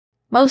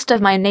Most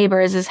of my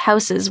neighbors'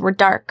 houses were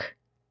dark,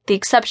 the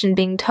exception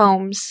being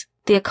Tomes,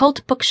 the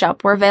occult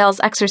bookshop where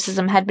Vale's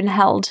exorcism had been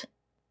held.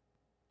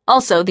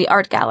 Also the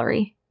art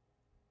gallery.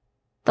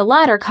 The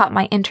latter caught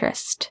my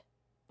interest.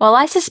 While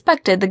I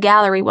suspected the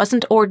gallery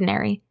wasn't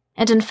ordinary,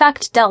 and in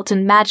fact dealt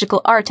in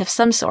magical art of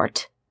some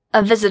sort,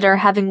 a visitor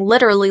having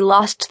literally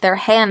lost their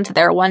hand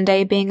there one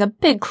day being a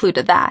big clue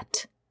to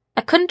that,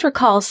 I couldn't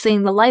recall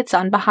seeing the lights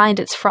on behind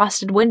its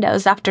frosted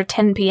windows after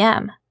 10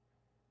 p.m.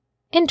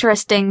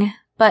 Interesting,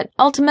 but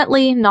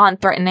ultimately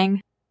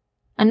non-threatening.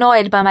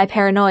 Annoyed by my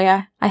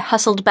paranoia, I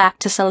hustled back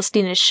to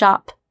Celestina's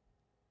shop.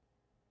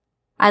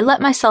 I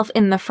let myself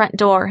in the front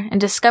door and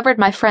discovered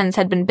my friends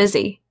had been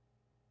busy.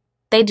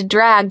 They'd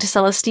dragged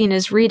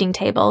Celestina's reading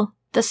table,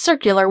 the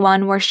circular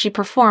one where she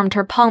performed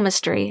her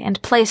palmistry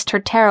and placed her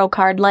tarot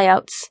card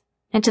layouts,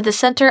 into the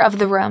center of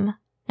the room,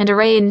 and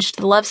arranged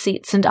the love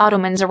seats and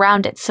ottomans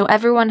around it so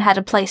everyone had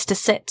a place to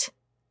sit.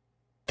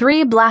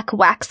 3 black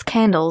wax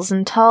candles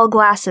in tall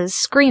glasses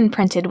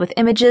screen-printed with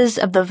images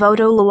of the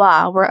Voto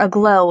Loire were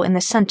aglow in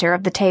the center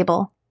of the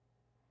table.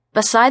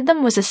 Beside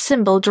them was a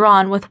symbol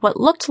drawn with what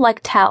looked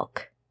like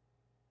talc.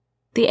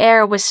 The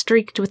air was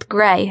streaked with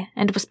gray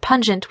and was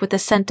pungent with the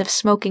scent of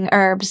smoking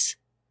herbs.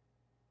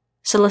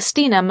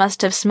 Celestina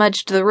must have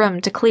smudged the room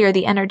to clear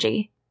the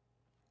energy.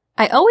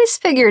 I always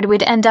figured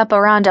we'd end up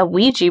around a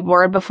Ouija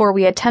board before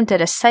we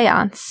attempted a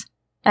seance,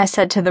 I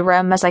said to the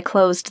room as I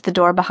closed the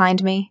door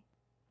behind me.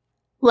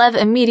 Lev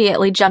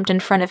immediately jumped in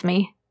front of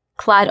me,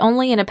 clad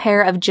only in a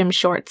pair of gym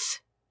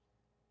shorts.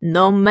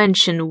 "No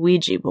mention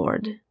Ouija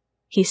board,"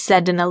 he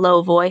said in a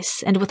low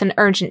voice and with an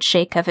urgent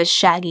shake of his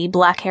shaggy,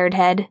 black-haired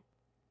head.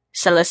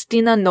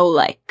 "Celestina no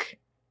like.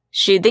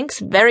 She thinks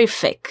very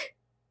fake."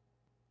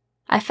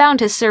 I found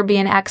his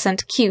Serbian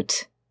accent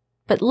cute,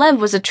 but Lev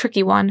was a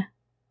tricky one.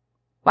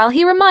 While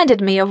he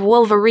reminded me of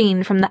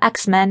Wolverine from the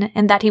X-Men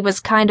in that he was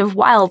kind of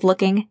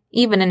wild-looking,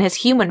 even in his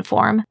human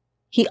form,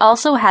 he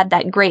also had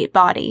that great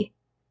body.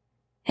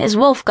 His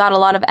wolf got a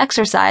lot of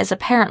exercise,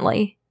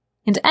 apparently,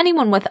 and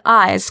anyone with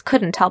eyes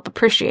couldn't help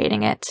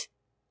appreciating it.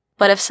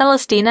 But if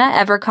Celestina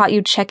ever caught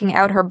you checking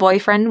out her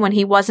boyfriend when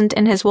he wasn't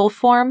in his wolf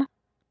form,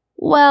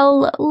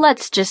 well,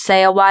 let's just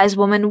say a wise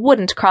woman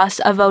wouldn't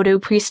cross a voodoo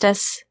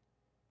priestess.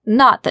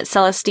 Not that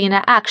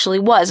Celestina actually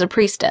was a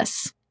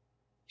priestess.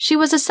 She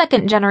was a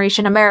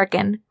second-generation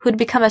American who'd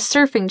become a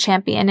surfing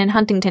champion in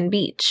Huntington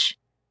Beach.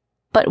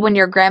 But when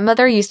your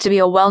grandmother used to be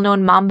a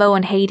well-known mambo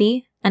in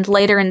Haiti, and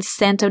later in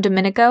Santo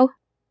Domingo,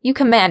 you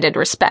commanded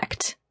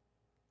respect.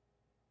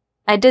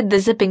 I did the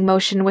zipping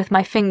motion with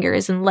my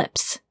fingers and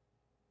lips.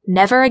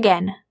 "Never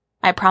again,"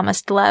 I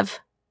promised Lev.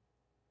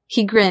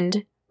 He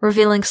grinned,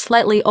 revealing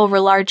slightly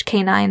overlarge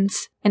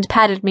canines, and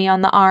patted me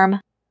on the arm.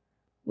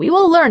 "We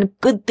will learn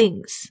good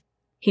things,"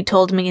 he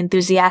told me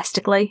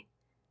enthusiastically.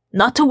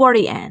 "Not to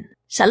worry, Anne.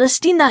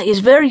 Celestina is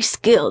very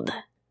skilled.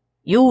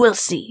 You will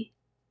see."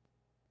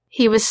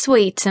 He was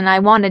sweet and I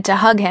wanted to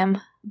hug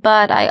him,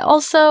 but I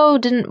also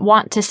didn't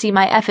want to see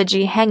my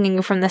effigy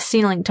hanging from the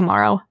ceiling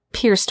tomorrow,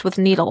 pierced with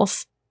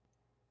needles.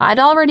 I'd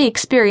already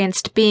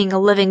experienced being a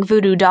living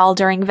voodoo doll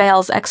during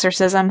Vale's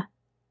exorcism.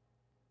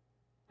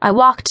 I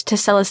walked to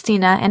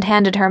Celestina and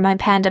handed her my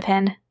panda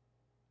pin.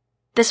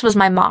 This was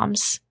my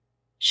mom's.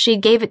 She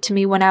gave it to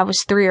me when I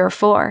was 3 or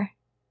 4.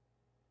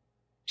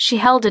 She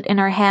held it in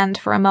her hand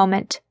for a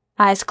moment,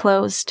 eyes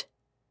closed.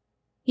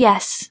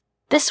 "Yes,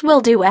 this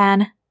will do,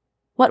 Anne.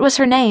 What was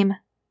her name?"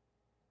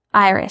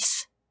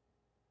 "Iris."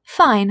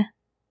 "Fine."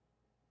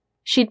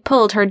 She'd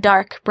pulled her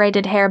dark,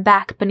 braided hair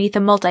back beneath a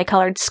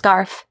multicolored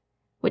scarf,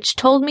 which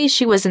told me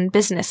she was in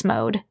business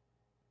mode.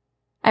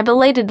 I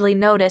belatedly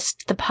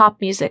noticed the pop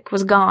music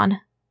was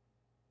gone.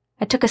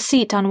 I took a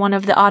seat on one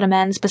of the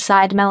ottomans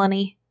beside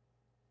Melanie.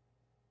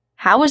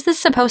 "How was this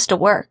supposed to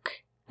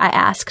work?" I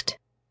asked.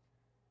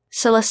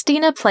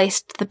 Celestina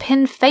placed the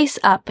pin face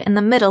up in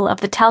the middle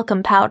of the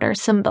talcum powder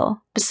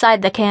symbol,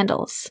 beside the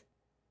candles.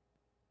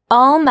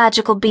 "All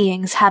magical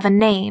beings have a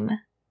name,"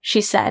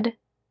 she said,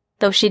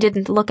 though she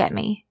didn't look at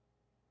me.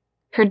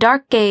 Her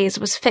dark gaze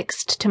was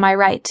fixed to my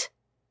right,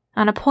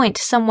 on a point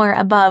somewhere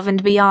above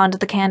and beyond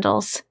the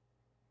candles.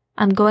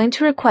 "I'm going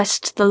to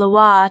request the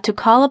Loire to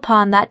call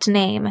upon that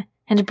name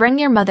and bring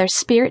your mother's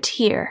spirit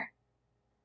here."